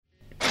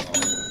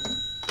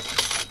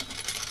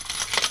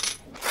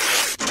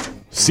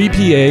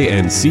CPA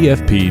and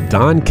CFP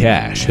Don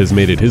Cash has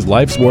made it his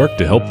life's work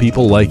to help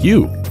people like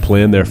you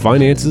plan their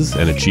finances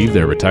and achieve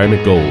their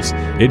retirement goals.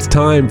 It's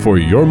time for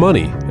your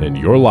money and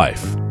your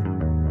life.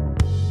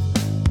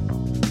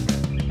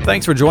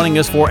 Thanks for joining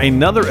us for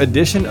another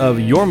edition of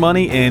Your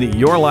Money and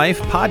Your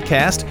Life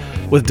podcast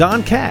with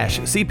Don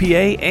Cash,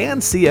 CPA and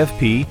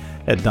CFP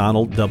at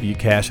Donald W.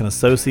 Cash and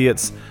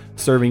Associates,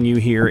 serving you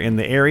here in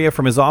the area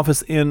from his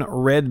office in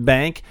Red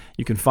Bank.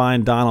 You can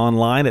find Don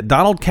online at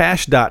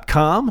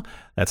donaldcash.com.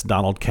 That's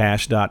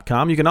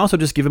donaldcash.com. You can also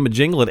just give him a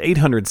jingle at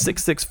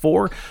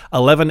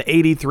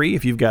 800-664-1183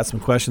 if you've got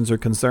some questions or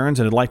concerns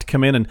and would like to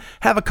come in and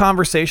have a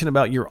conversation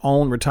about your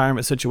own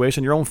retirement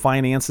situation, your own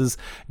finances.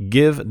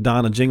 Give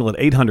Don a jingle at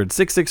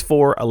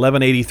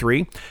 800-664-1183.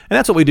 And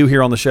that's what we do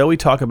here on the show. We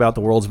talk about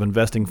the worlds of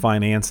investing,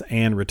 finance,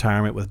 and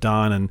retirement with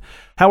Don. And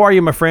how are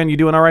you, my friend? You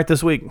doing all right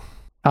this week?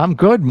 I'm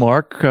good,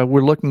 Mark.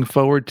 We're looking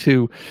forward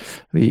to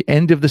the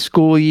end of the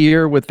school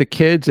year with the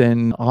kids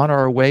and on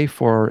our way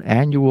for our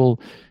annual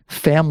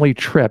family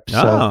trip.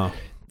 So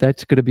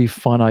that's going to be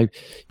fun. I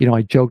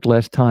joked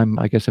last time,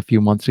 I guess a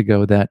few months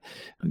ago, that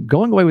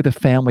going away with the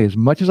family, as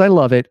much as I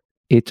love it,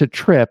 it's a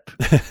trip.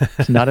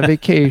 It's not a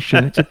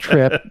vacation. It's a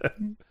trip.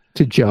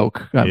 It's a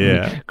joke. I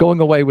mean, going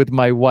away with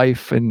my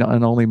wife and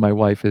only my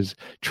wife is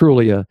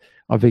truly a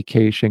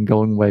vacation.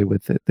 Going away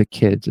with the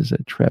kids is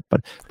a trip.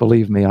 But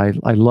believe me, I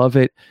love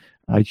it.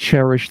 I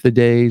cherish the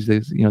days.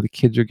 The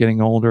kids are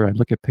getting older. I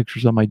look at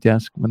pictures on my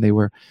desk when they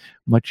were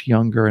much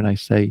younger, and I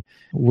say,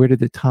 "Where did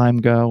the time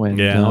go?" And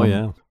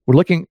we're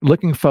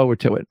looking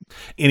forward to it.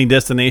 Any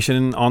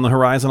destination on the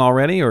horizon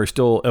already, or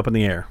still up in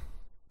the air?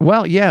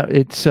 Well, yeah,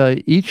 it's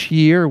each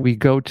year we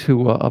go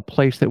to a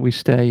place that we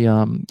stay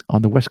on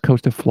the west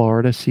coast of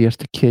Florida,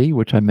 Siesta Key,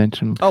 which I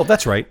mentioned. Oh,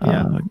 that's right.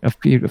 Yeah, a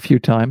few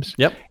times.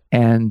 Yep.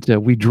 And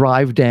we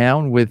drive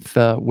down with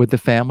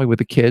the family, with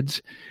the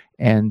kids.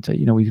 And,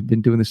 we've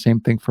been doing the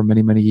same thing for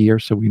many, many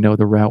years. So we know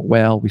the route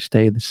well. We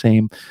stay in the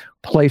same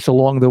place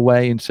along the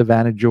way in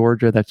Savannah,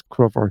 Georgia. That's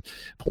kind of our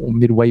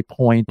midway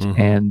point.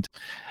 Mm-hmm. And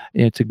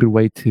it's a good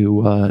way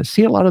to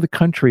see a lot of the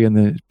country,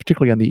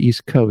 particularly on the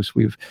East Coast.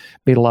 We've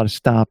made a lot of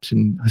stops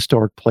in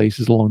historic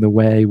places along the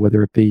way,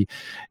 whether it be,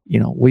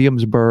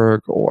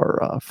 Williamsburg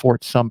or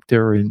Fort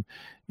Sumter in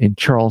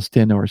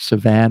Charleston or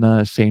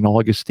Savannah, St.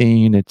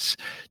 Augustine. It's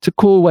a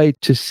cool way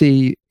to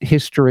see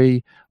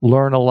history,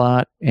 learn a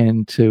lot,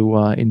 and to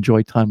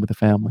enjoy time with the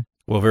family.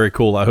 Well, very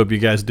cool. I hope you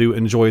guys do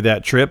enjoy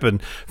that trip.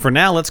 And for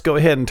now, let's go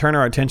ahead and turn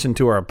our attention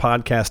to our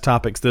podcast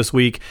topics this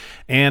week.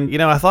 And,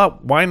 I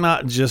thought, why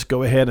not just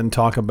go ahead and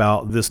talk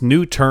about this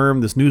new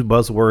term, this new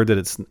buzzword that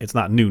it's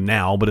not new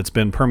now, but it's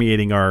been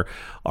permeating our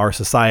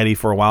society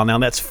for a while now.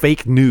 That's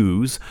fake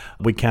news.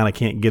 We kind of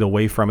can't get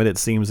away from it. It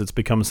seems it's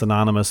become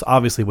synonymous,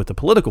 obviously, with the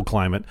political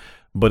climate,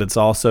 but it's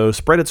also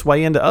spread its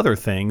way into other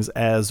things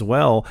as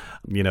well.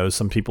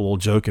 Some people will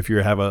joke if you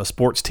have a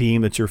sports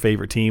team that's your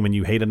favorite team and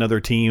you hate another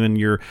team and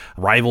your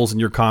rivals in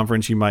your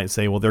conference, you might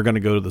say, well, they're going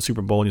to go to the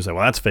Super Bowl. And you say,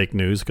 well, that's fake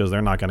news because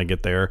they're not going to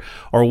get there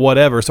or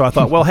whatever. So I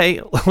thought, well, hey,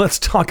 let's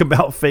talk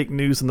about fake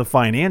news in the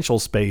financial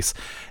space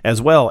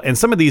as well. And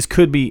some of these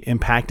could be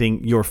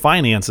impacting your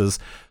finances.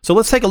 So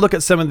let's take a look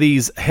at some of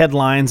these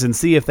headlines and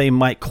see if they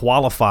might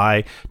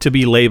qualify to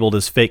be labeled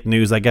as fake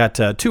news. I got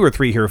 2 or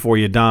 3 here for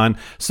you, Don.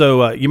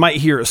 So you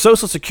might hear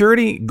Social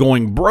Security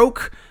going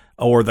broke,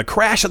 or the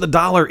crash of the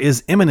dollar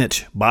is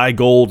imminent, buy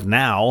gold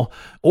now,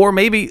 or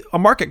maybe a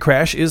market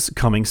crash is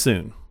coming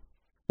soon.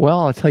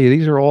 Well, I'll tell you,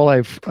 these are all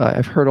I've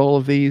heard all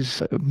of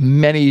these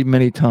many,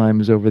 many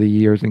times over the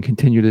years and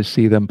continue to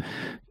see them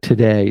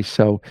today.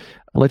 So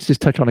let's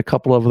just touch on a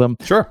couple of them.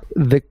 Sure.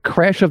 The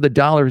crash of the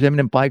dollar is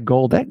imminent, buy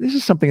gold. This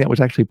is something that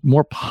was actually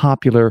more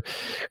popular,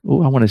 I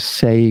want to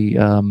say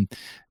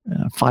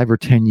 5 or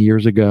 10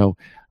 years ago.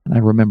 And I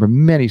remember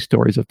many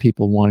stories of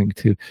people wanting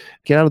to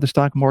get out of the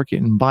stock market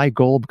and buy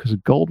gold because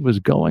gold was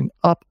going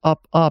up,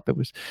 up, up. It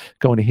was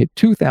going to hit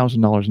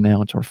 $2,000 an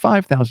ounce or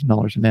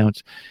 $5,000 an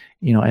ounce,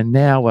 and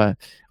now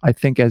I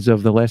think as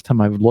of the last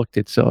time I've looked,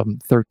 it's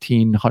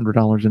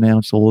 $1,300 an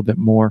ounce, a little bit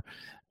more.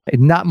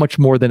 Not much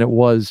more than it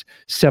was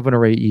 7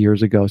 or 8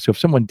 years ago. So if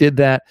someone did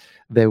that,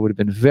 they would have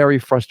been very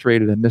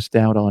frustrated and missed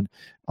out on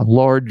a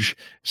large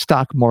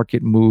stock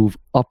market move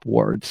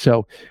upward.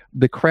 So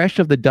the crash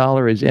of the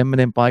dollar is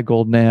imminent, buy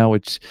gold now.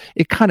 It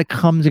kind of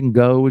comes and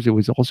goes. It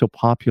was also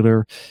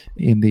popular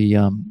in the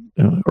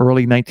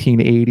early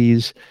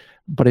 1980s,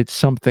 but it's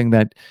something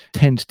that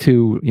tends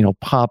to,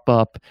 pop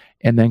up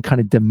and then kind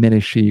of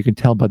diminish. You can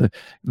tell by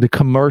the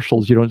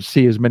commercials. You don't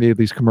see as many of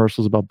these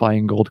commercials about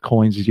buying gold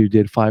coins as you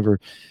did 5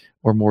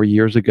 or more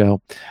years ago.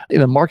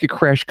 In a market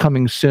crash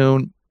coming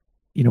soon,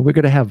 we're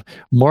going to have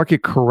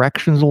market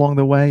corrections along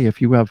the way.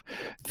 If you have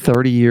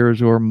 30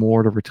 years or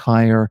more to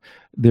retire,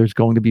 there's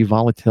going to be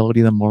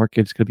volatility in the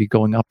market. It's going to be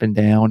going up and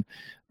down.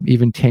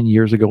 Even 10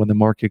 years ago when the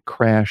market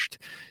crashed,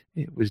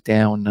 it was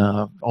down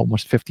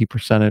almost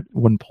 50% at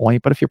one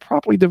point. But if you're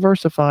properly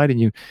diversified and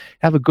you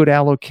have a good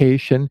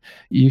allocation,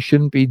 you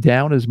shouldn't be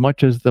down as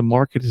much as the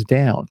market is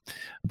down.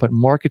 But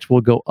markets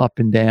will go up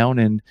and down.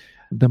 And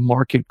the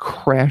market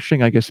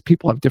crashing. I guess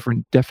people have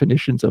different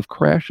definitions of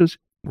crashes,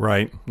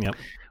 Right. Yep.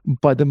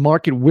 but the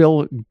market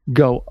will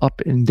go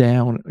up and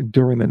down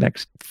during the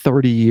next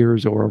 30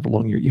 years or however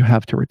long you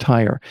have to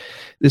retire.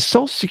 The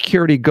Social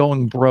Security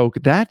going broke,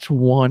 that's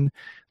one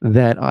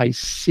that I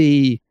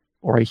see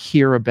or I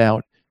hear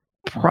about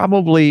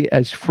probably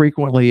as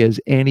frequently as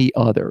any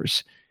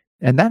others.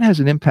 And that has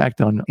an impact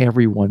on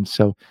everyone.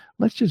 So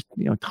let's just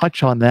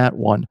touch on that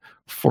one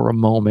for a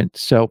moment.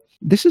 So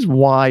this is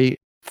why,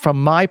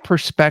 from my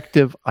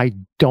perspective, I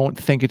don't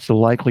think it's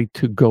likely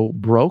to go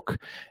broke. And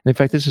in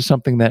fact, this is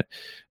something that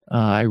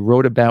I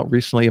wrote about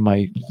recently in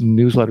my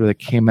newsletter that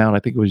came out, I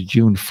think it was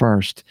June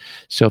 1st.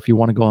 So if you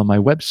want to go on my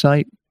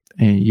website,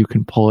 and you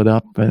can pull it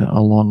up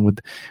along with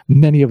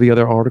many of the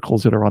other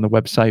articles that are on the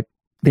website.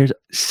 There's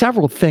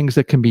several things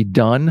that can be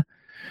done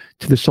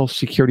to the Social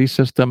Security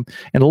system.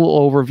 And a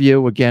little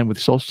overview, again, with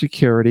Social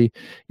Security,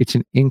 it's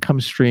an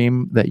income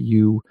stream that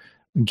you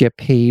get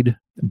paid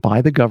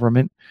by the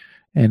government,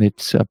 and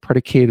it's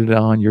predicated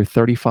on your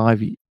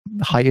 35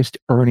 highest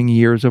earning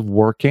years of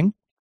working.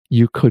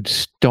 You could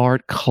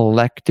start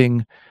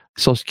collecting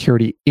Social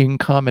Security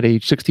income at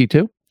age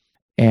 62,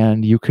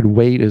 and you could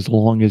wait as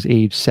long as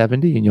age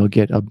 70, and you'll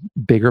get a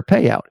bigger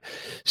payout.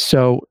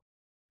 So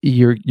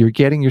you're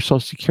getting your Social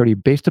Security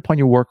based upon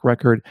your work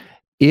record.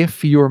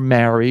 If you're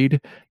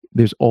married,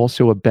 there's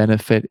also a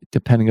benefit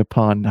depending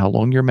upon how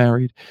long you're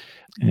married.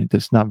 And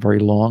it's not very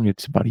long,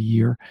 it's about a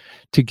year,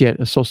 to get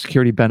a Social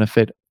Security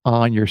benefit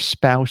on your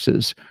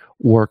spouse's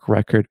work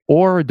record,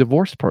 or a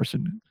divorced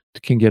person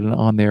can get it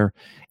on their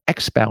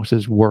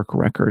ex-spouse's work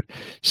record.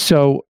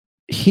 So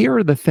here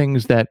are the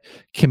things that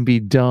can be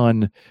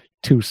done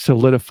to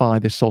solidify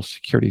the Social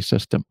Security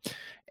system.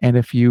 And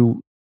if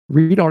you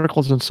read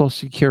articles on Social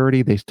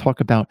Security, they talk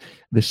about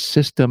the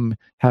system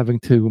having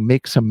to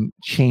make some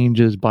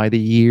changes by the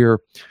year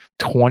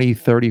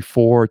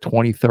 2034,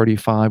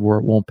 2035, where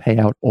it won't pay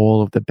out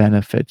all of the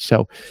benefits.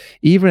 So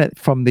even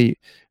from the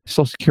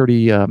Social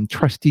Security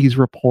trustees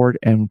report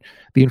and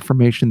the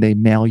information they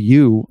mail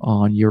you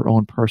on your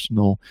own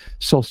personal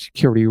Social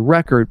Security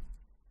record,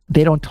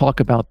 they don't talk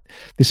about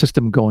the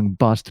system going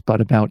bust, but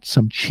about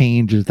some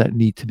changes that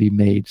need to be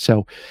made.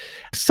 So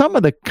some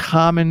of the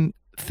common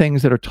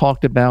things that are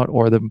talked about,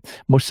 or the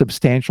most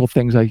substantial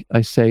things I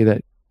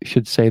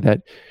should say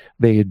that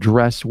they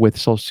address with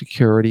Social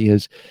Security,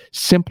 is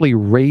simply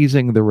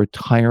raising the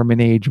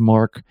retirement age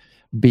mark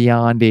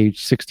beyond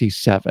age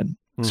 67.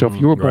 So if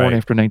you were born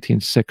after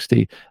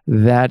 1960,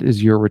 that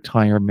is your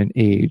retirement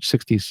age,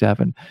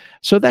 67.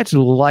 So that's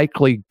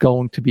likely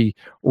going to be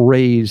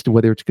raised,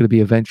 whether it's going to be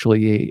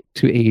eventually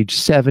to age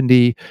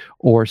 70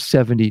 or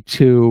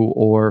 72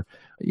 or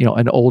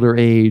an older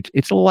age.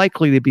 It's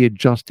likely to be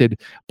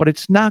adjusted, but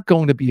it's not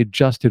going to be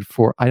adjusted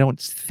for, I don't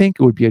think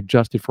it would be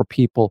adjusted for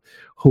people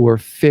who are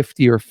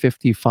 50 or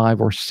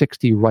 55 or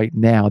 60 right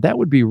now. That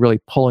would be really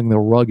pulling the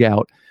rug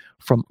out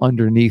from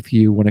underneath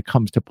you when it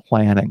comes to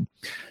planning.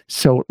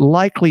 So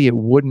likely it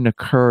wouldn't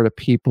occur to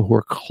people who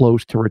are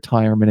close to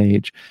retirement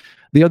age.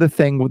 The other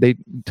thing they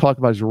talk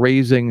about is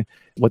raising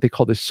what they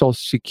call the Social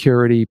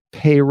Security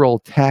payroll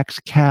tax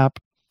cap.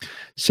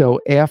 So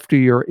after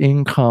your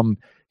income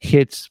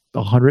hits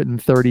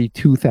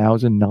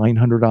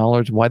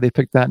 $132,900. Why they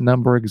picked that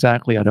number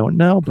exactly, I don't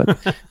know,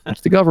 but that's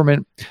the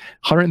government.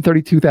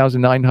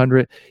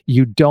 $132,900.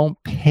 You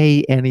don't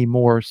pay any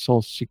more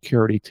Social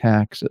Security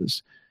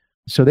taxes.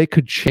 So they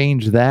could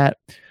change that.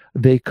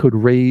 They could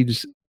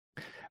raise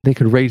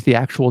the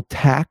actual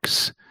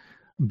tax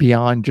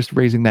beyond just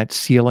raising that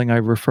ceiling I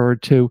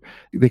referred to.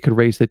 They could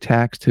raise the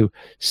tax to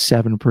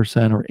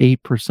 7% or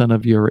 8%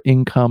 of your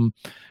income.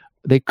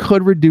 They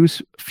could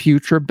reduce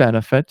future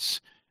benefits.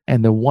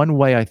 And the one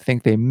way I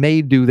think they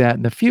may do that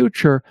in the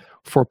future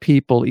for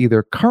people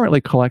either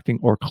currently collecting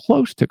or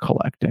close to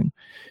collecting,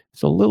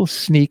 it's a little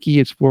sneaky,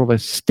 it's more of a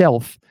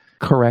stealth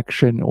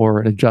correction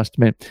or an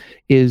adjustment,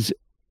 is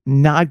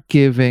not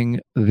giving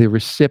the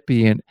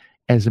recipient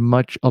as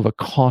much of a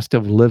cost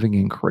of living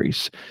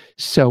increase.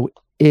 So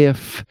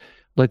if,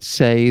 let's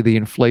say, the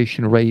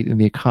inflation rate in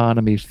the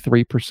economy is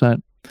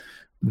 3%,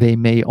 they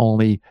may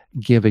only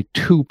give a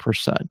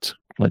 2%,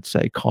 let's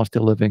say, cost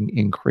of living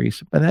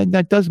increase. But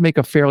that does make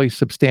a fairly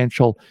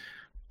substantial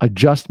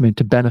adjustment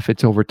to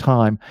benefits over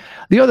time.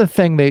 The other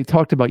thing they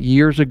talked about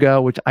years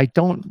ago, which I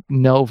don't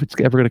know if it's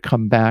ever going to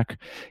come back,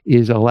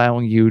 is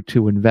allowing you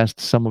to invest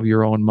some of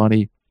your own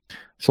money,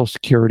 Social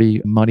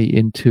Security money,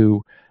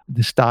 into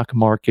the stock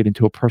market,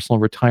 into a personal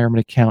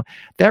retirement account.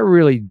 That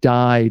really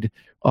died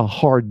a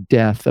hard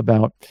death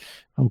about,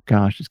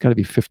 it's got to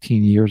be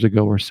 15 years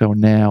ago or so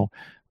now,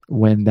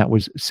 when that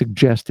was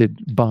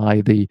suggested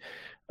by the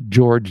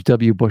George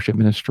W. Bush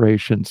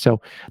administration.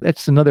 So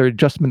that's another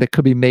adjustment that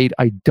could be made.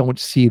 I don't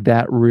see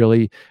that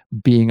really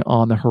being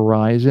on the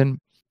horizon.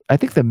 I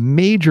think the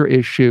major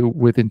issue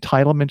with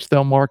entitlements,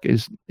 though, Mark,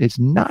 is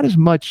not as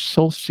much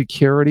Social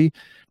Security,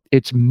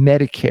 it's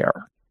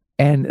Medicare.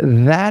 And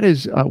that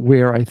is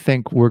where I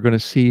think we're going to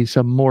see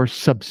some more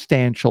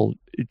substantial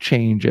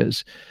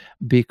changes,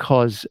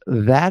 because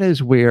that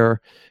is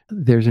where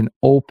there's an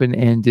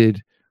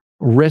open-ended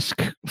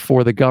risk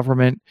for the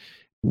government.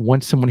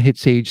 Once someone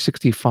hits age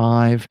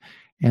 65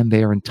 and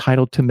they are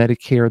entitled to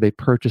Medicare, they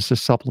purchase a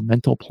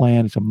supplemental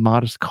plan. It's a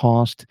modest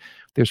cost.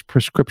 There's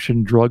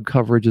prescription drug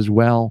coverage as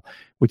well,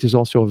 which is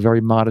also a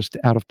very modest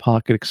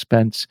out-of-pocket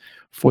expense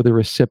for the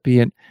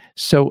recipient.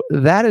 So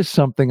that is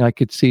something I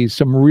could see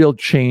some real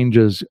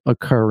changes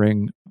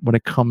occurring when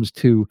it comes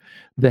to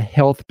the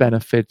health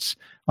benefits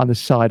on the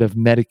side of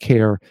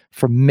Medicare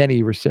for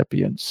many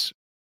recipients.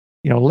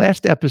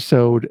 Last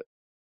episode,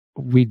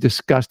 we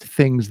discussed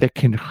things that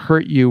can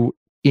hurt you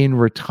in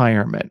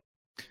retirement.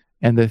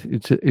 And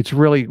it's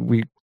really,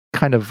 we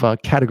kind of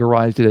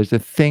categorized it as the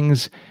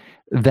things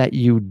that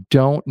you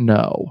don't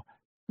know,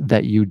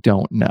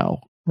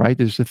 right?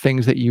 There's the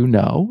things that you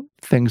know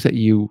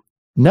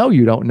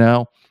you don't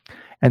know,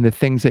 and the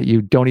things that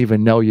you don't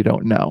even know you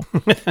don't know.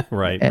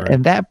 Right.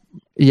 And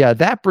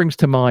that brings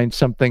to mind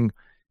something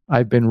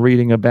I've been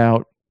reading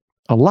about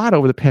a lot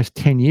over the past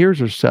 10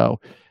 years or so.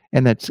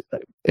 And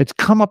it's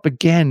come up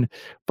again,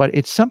 but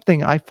it's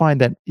something I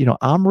find that,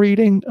 I'm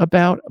reading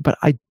about, but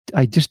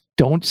I just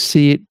don't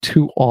see it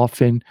too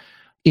often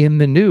in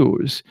the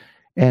news.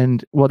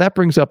 And well, that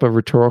brings up a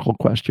rhetorical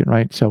question,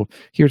 right? So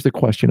here's the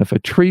question. If a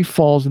tree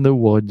falls in the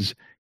woods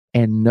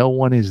and no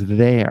one is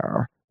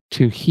there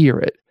to hear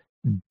it,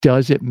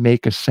 does it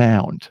make a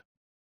sound?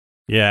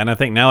 Yeah, and I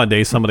think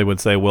nowadays somebody would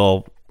say,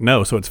 well,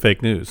 no, so it's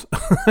fake news.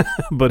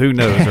 But who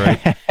knows,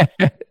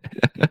 right?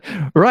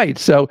 Right.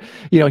 So,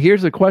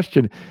 here's the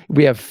question.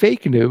 We have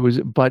fake news,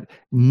 but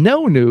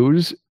no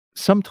news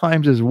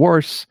sometimes is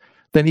worse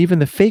than even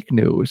the fake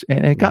news.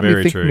 And it got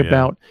me thinking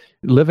about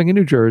living in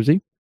New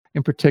Jersey,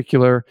 in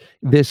particular,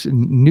 this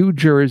New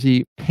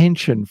Jersey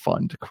pension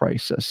fund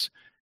crisis.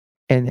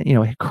 And,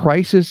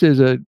 crisis is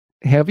a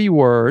heavy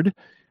word,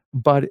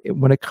 but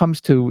when it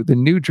comes to the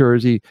New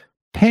Jersey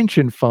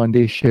pension fund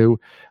issue,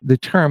 the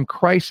term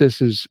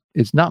crisis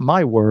is not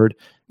my word.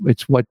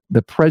 It's what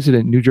the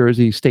president, New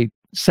Jersey State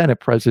Senate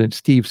President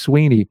Steve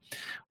Sweeney,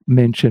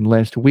 mentioned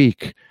last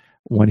week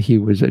when he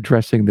was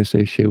addressing this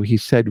issue. He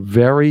said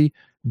very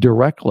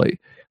directly,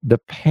 the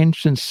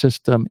pension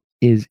system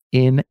is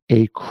in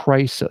a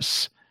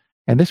crisis.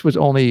 And this was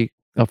only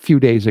a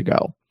few days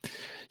ago.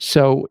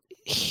 So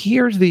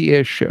here's the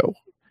issue.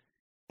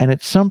 And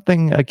it's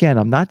something, again,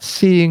 I'm not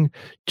seeing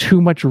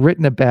too much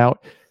written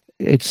about.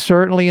 It's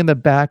certainly in the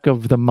back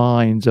of the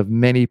minds of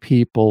many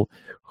people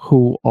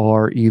who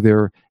are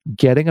either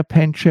getting a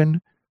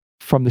pension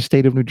from the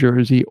state of New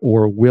Jersey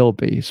or will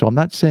be. So I'm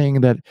not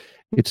saying that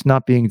it's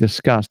not being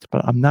discussed,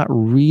 but I'm not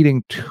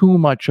reading too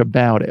much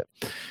about it.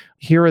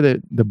 Here are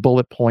the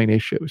bullet point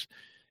issues.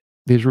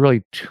 There's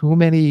really too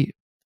many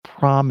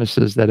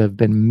promises that have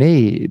been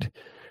made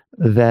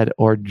that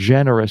are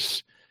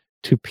generous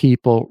to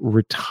people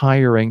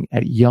retiring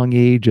at young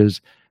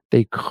ages.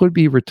 They could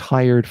be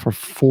retired for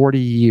 40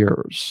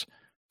 years.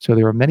 So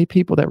there are many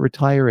people that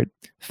retire at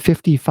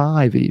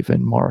 55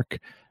 even, Mark,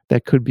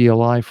 that could be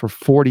alive for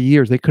 40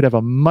 years. They could have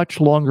a much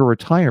longer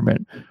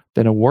retirement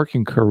than a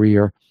working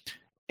career.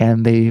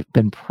 And they've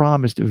been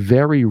promised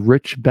very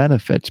rich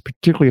benefits,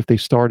 particularly if they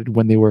started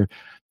when they were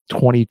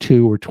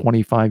 22 or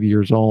 25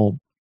 years old.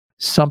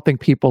 Something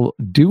people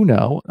do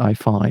know, I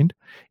find,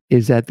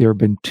 is that there have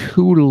been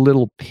too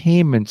little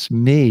payments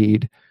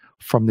made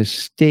from the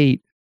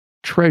state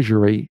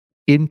treasury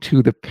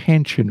into the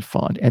pension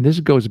fund. And this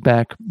goes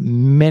back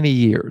many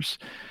years,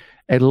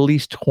 at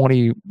least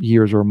 20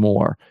 years or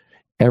more.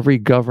 Every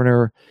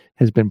governor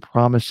has been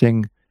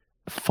promising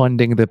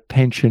funding the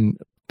pension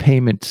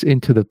payments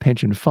into the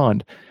pension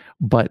fund,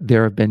 but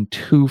there have been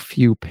too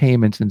few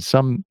payments. In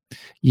some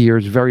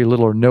years, very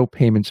little or no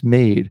payments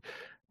made.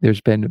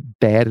 There's been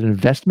bad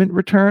investment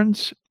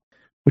returns,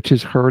 which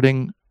is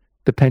hurting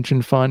the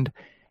pension fund,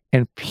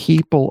 and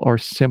people are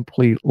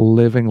simply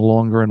living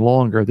longer and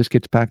longer. This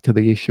gets back to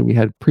the issue we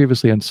had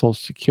previously on Social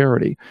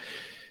Security.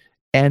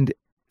 And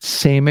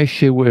same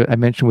issue I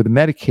mentioned with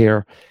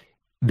Medicare,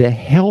 the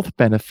health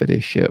benefit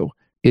issue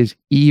is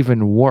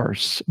even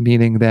worse,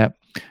 meaning that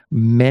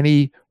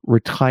many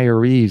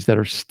retirees that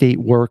are state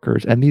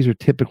workers, and these are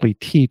typically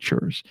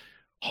teachers,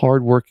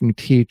 hardworking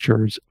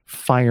teachers,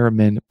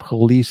 firemen,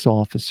 police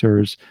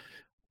officers,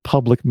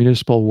 public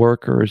municipal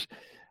workers,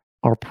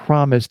 are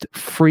promised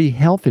free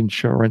health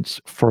insurance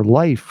for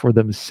life for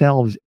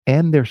themselves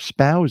and their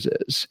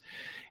spouses.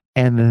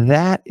 And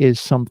that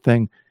is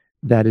something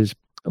that is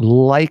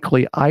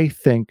likely, I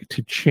think,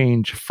 to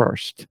change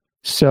first.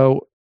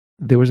 So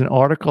there was an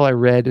article I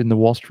read in the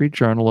Wall Street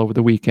Journal over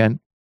the weekend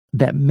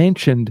that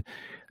mentioned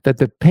that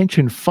the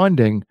pension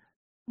funding,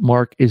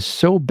 Mark, is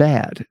so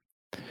bad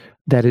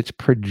that it's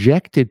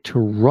projected to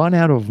run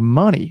out of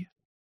money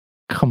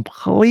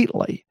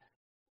completely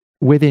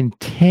within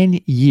 10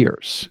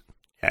 years.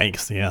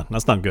 Yikes. Yeah,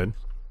 that's not good.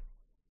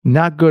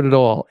 Not good at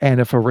all. And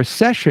if a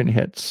recession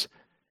hits,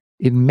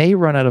 it may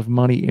run out of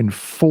money in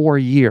 4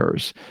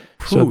 years.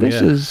 So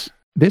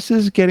this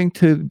is getting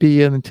to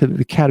be into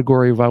the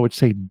category of, I would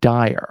say,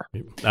 dire.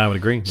 I would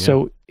agree. Yeah.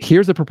 So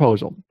here's the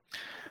proposal.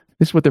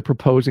 This is what they're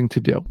proposing to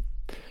do.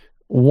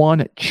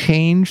 One,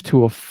 change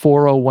to a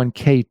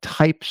 401k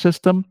type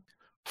system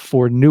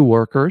for new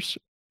workers,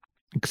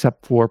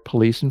 except for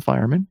police and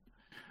firemen.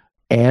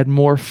 Add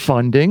more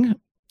funding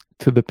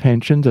to the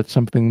pensions. That's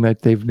something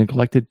that they've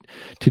neglected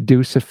to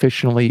do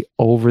sufficiently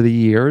over the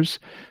years.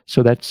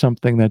 So that's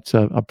something that's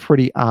a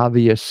pretty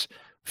obvious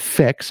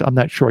fix. I'm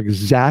not sure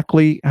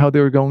exactly how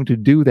they're going to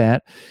do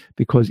that,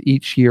 because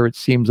each year it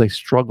seems they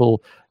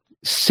struggle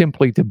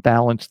simply to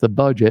balance the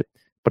budget,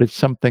 but it's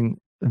something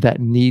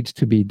that needs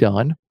to be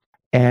done.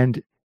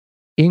 And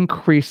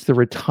increase the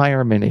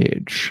retirement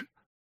age,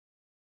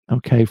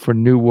 okay, for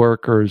new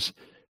workers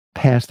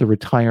past the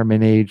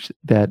retirement age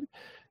that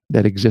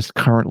exists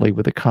currently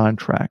with the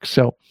contract.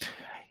 So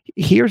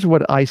here's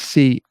what I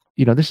see.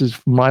 This is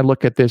when I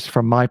look at this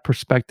from my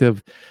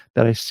perspective,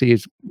 that I see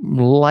is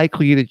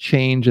likely to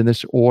change in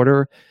this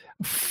order.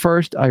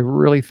 First, I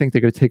really think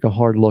they're going to take a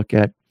hard look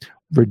at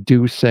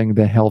reducing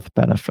the health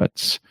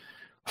benefits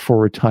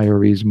for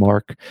retirees,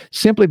 Mark,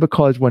 simply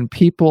because when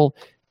people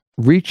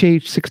reach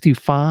age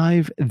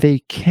 65, they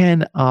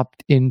can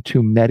opt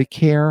into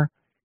Medicare,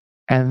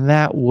 and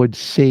that would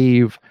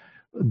save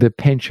the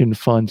pension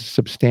funds a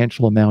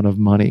substantial amount of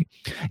money.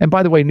 And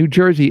by the way, New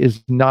Jersey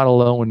is not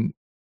alone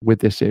with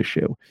this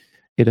issue.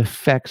 It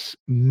affects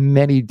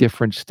many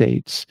different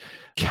states,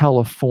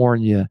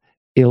 California,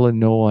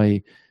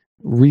 Illinois.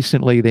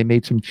 Recently, they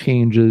made some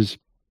changes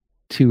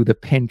to the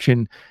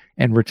pension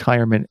and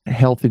retirement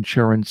health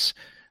insurance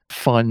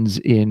funds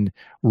in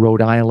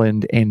Rhode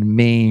Island and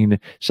Maine.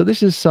 So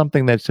this is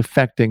something that's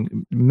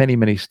affecting many,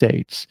 many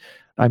states.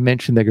 I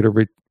mentioned they're going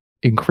to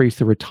increase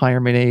the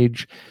retirement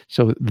age.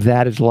 So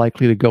that is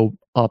likely to go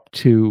up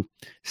to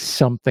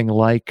something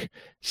like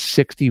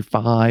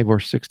 65 or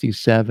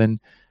 67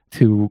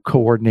 to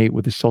coordinate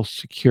with the Social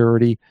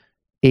Security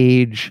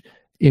age.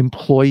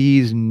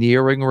 Employees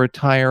nearing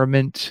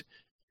retirement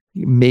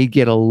may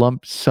get a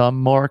lump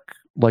sum, Mark,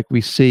 like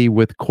we see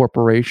with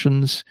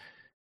corporations.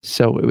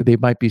 So they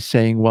might be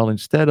saying, well,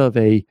 instead of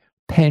a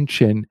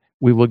pension,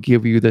 we will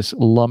give you this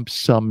lump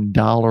sum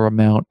dollar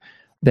amount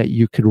that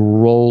you could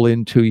roll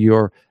into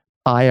your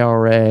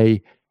IRA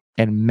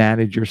and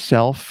manage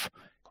yourself.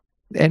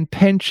 And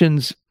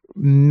pensions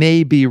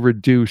may be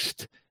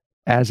reduced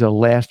as a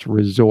last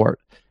resort.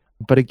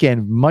 But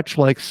again, much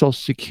like Social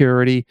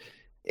Security,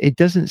 it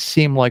doesn't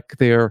seem like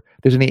there's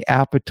any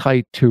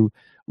appetite to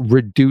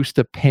reduce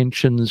the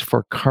pensions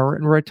for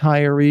current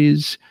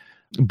retirees,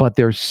 but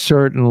there's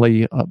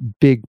certainly a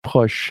big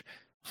push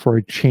for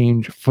a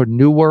change for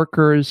new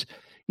workers.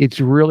 It's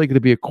really going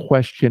to be a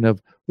question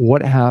of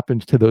what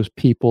happens to those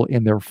people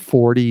in their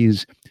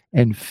 40s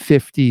and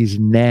 50s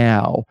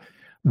now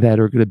that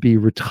are going to be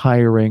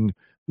retiring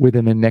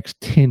within the next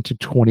 10 to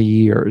 20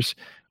 years.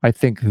 I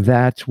think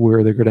that's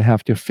where they're going to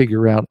have to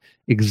figure out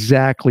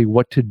exactly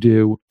what to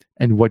do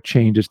and what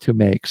changes to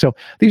make. So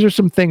these are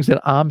some things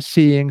that I'm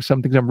seeing,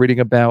 some things I'm reading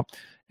about,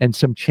 and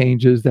some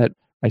changes that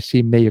I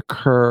see may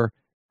occur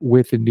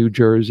with the New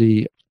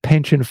Jersey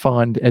pension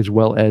fund as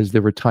well as the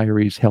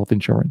retirees' health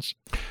insurance.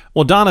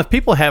 Well, Don, if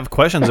people have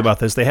questions about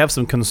this, they have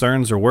some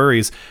concerns or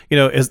worries,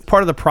 as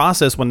part of the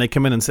process when they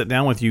come in and sit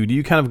down with you, do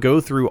you kind of go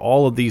through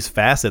all of these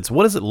facets?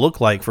 What does it look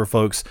like for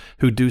folks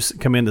who do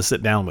come in to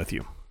sit down with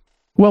you?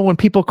 Well, when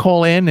people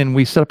call in and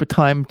we set up a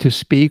time to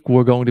speak,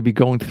 we're going to be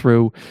going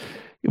through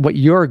what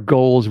your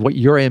goals, what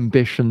your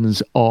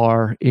ambitions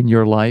are in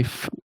your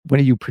life. When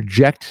do you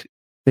project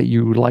that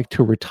you would like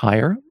to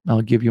retire?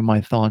 I'll give you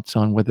my thoughts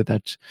on whether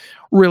that's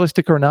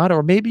realistic or not,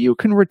 or maybe you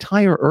can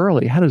retire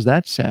early. How does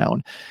that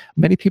sound?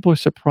 Many people are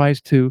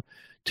surprised to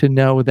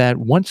know that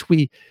once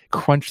we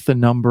crunch the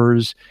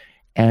numbers,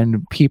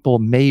 and people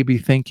may be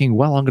thinking,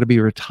 well, I'm going to be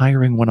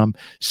retiring when I'm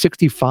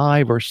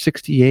 65 or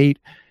 68,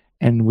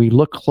 and we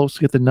look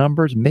closely at the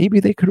numbers, maybe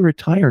they could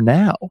retire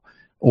now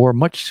or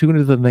much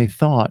sooner than they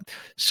thought.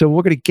 So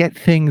we're going to get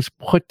things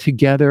put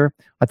together.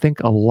 I think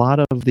a lot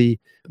of the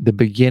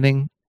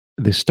beginning,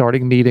 the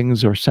starting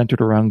meetings are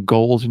centered around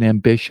goals and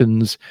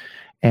ambitions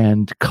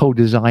and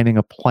co-designing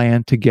a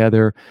plan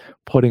together,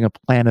 putting a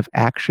plan of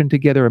action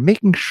together, and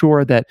making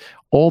sure that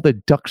all the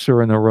ducks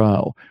are in a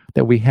row,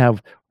 that we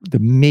have the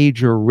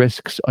major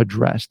risks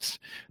addressed,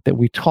 that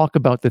we talk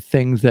about the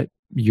things that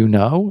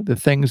the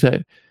things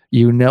that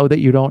that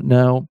you don't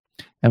know,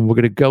 and we're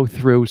going to go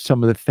through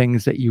some of the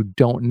things that you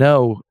don't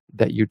know,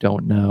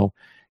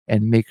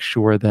 and make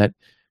sure that,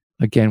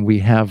 again, we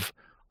have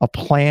a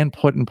plan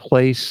put in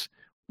place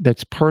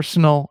that's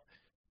personal,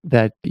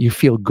 that you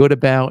feel good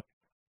about,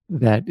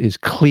 that is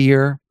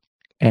clear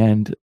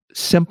and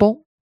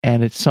simple,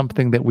 and it's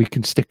something that we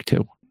can stick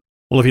to.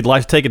 Well, if you'd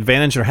like to take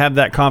advantage or have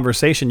that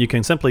conversation, you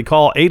can simply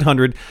call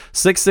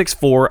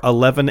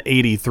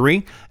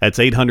 800-664-1183. That's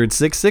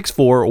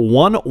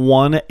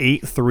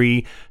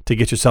 800-664-1183 to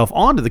get yourself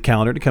onto the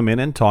calendar to come in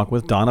and talk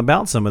with Don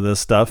about some of this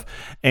stuff.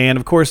 And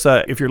of course,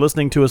 if you're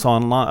listening to us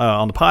on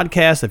the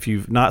podcast, if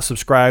you've not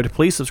subscribed,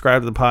 please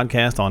subscribe to the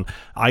podcast on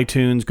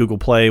iTunes, Google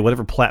Play,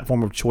 whatever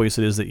platform of choice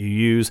it is that you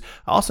use.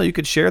 Also, you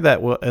could share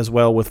that as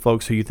well with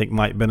folks who you think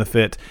might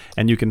benefit.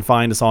 And you can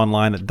find us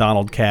online at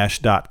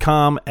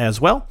donaldcash.com as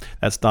well.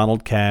 That's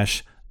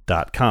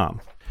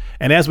donaldcash.com.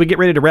 And as we get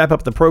ready to wrap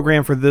up the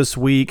program for this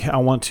week, I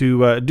want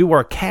to do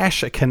our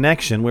Cash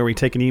Connection, where we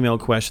take an email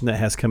question that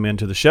has come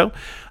into the show.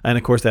 And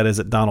of course, that is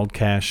at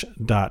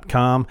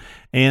donaldcash.com.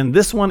 And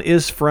this one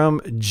is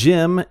from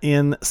Jim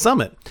in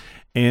Summit.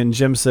 And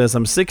Jim says,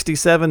 I'm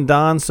 67,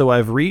 Don, so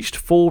I've reached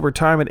full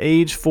retirement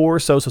age for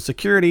Social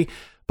Security,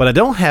 but I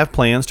don't have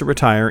plans to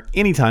retire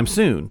anytime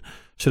soon.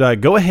 Should I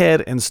go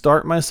ahead and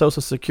start my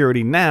Social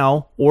Security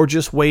now, or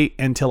just wait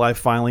until I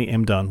finally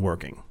am done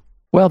working?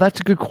 Well, that's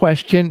a good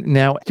question.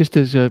 Now, just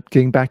as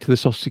getting back to the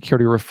Social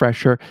Security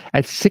refresher,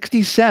 at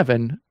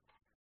 67,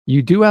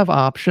 you do have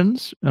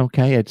options.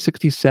 Okay, at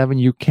 67,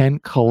 you can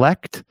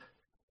collect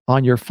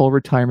on your full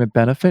retirement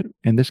benefit.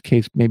 In this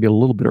case, maybe a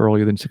little bit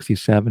earlier than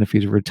 67 if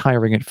he's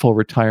retiring at full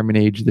retirement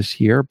age this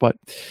year, but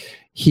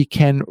he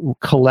can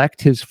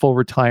collect his full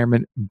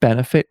retirement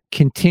benefit,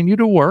 continue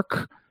to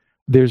work.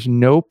 There's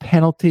no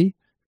penalty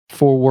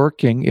for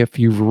working if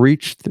you've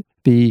reached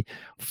the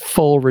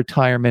full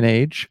retirement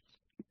age.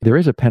 There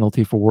is a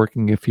penalty for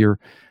working if you're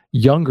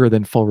younger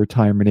than full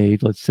retirement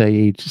age, let's say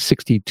age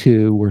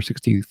 62 or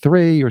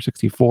 63 or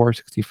 64 or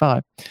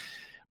 65.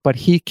 But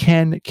he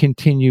can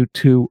continue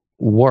to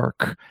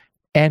work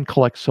and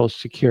collect Social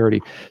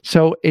Security.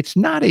 So it's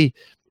not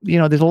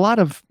there's a lot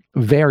of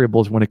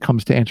variables when it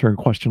comes to answering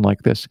a question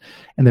like this.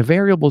 And the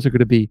variables are going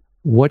to be,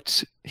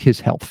 what's his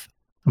health?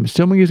 I'm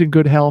assuming he's in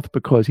good health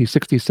because he's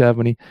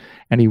 67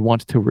 and he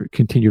wants to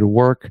continue to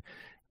work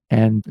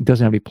and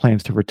doesn't have any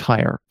plans to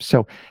retire.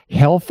 So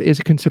health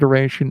is a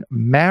consideration.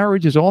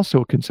 Marriage is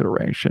also a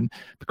consideration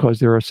because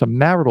there are some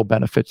marital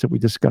benefits that we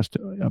discussed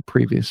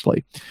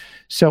previously.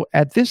 So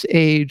at this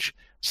age,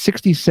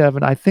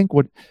 67, I think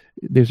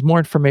there's more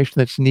information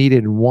that's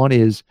needed. One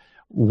is,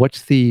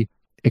 what's the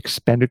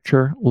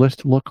expenditure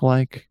list look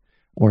like?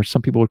 Or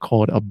some people would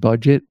call it a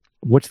budget.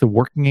 What's the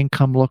working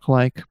income look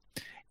like?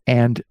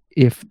 And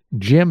if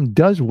Jim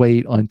does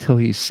wait until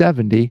he's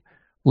 70,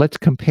 let's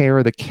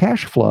compare the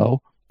cash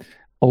flow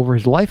over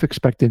his life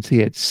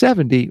expectancy at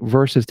 70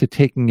 versus to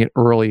taking it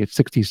early at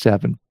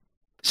 67.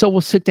 So we'll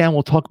sit down,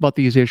 we'll talk about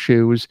these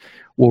issues,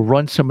 we'll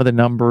run some of the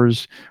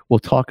numbers, we'll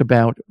talk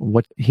about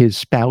what his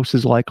spouse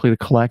is likely to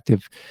collect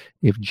if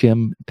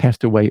Jim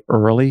passed away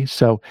early.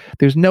 So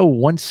there's no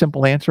one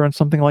simple answer on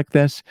something like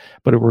this,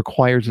 but it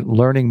requires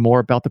learning more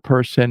about the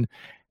person,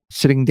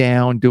 sitting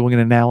down, doing an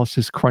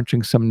analysis,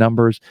 crunching some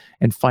numbers,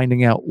 and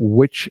finding out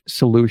which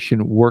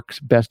solution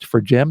works best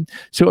for Jim.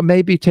 So it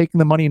may be taking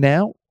the money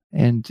now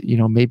and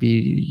maybe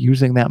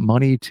using that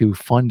money to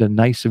fund a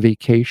nice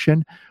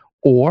vacation,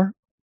 or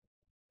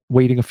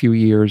waiting a few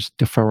years,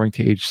 deferring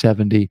to age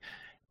 70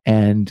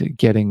 and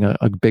getting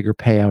a bigger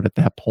payout at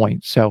that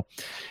point. So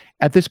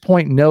at this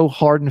point, no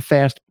hard and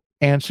fast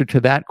answer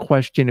to that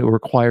question. It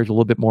requires a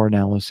little bit more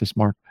analysis,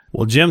 Mark.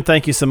 Well, Jim,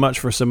 thank you so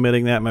much for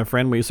submitting that, my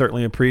friend. We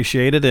certainly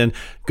appreciate it, and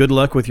good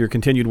luck with your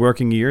continued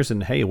working years.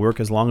 And hey, work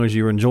as long as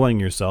you're enjoying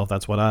yourself.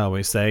 That's what I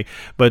always say.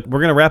 But we're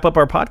going to wrap up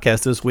our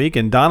podcast this week.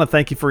 And Donna,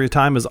 thank you for your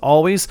time as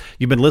always.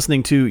 You've been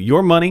listening to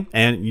Your Money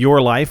and Your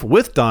Life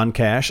with Don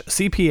Cash,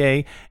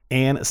 CPA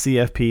and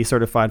CFP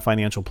Certified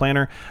Financial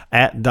Planner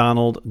at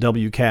Donald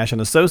W. Cash &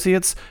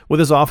 Associates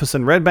with his office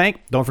in Red Bank.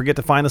 Don't forget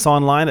to find us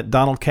online at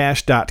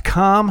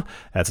donaldcash.com.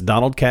 That's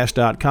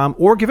donaldcash.com,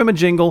 or give him a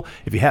jingle.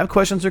 If you have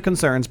questions or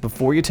concerns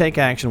before you take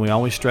action, we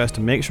always stress to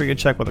make sure you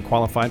check with a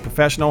qualified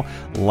professional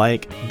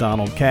like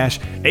Donald Cash.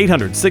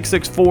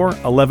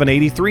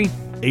 800-664-1183.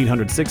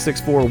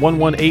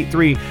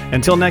 800-664-1183.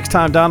 Until next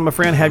time, Don, my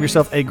friend, have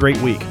yourself a great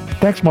week.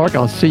 Thanks, Mark.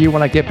 I'll see you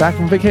when I get back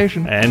from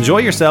vacation. Enjoy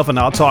yourself, and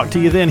I'll talk to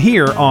you then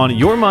here on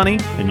Your Money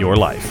and Your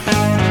Life.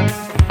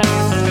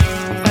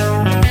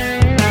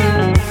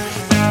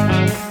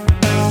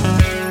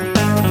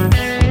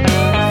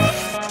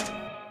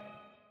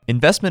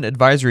 Investment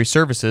advisory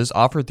services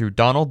offered through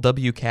Donald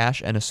W.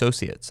 Cash &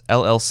 Associates,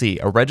 LLC,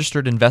 a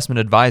registered investment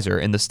advisor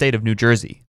in the state of New Jersey.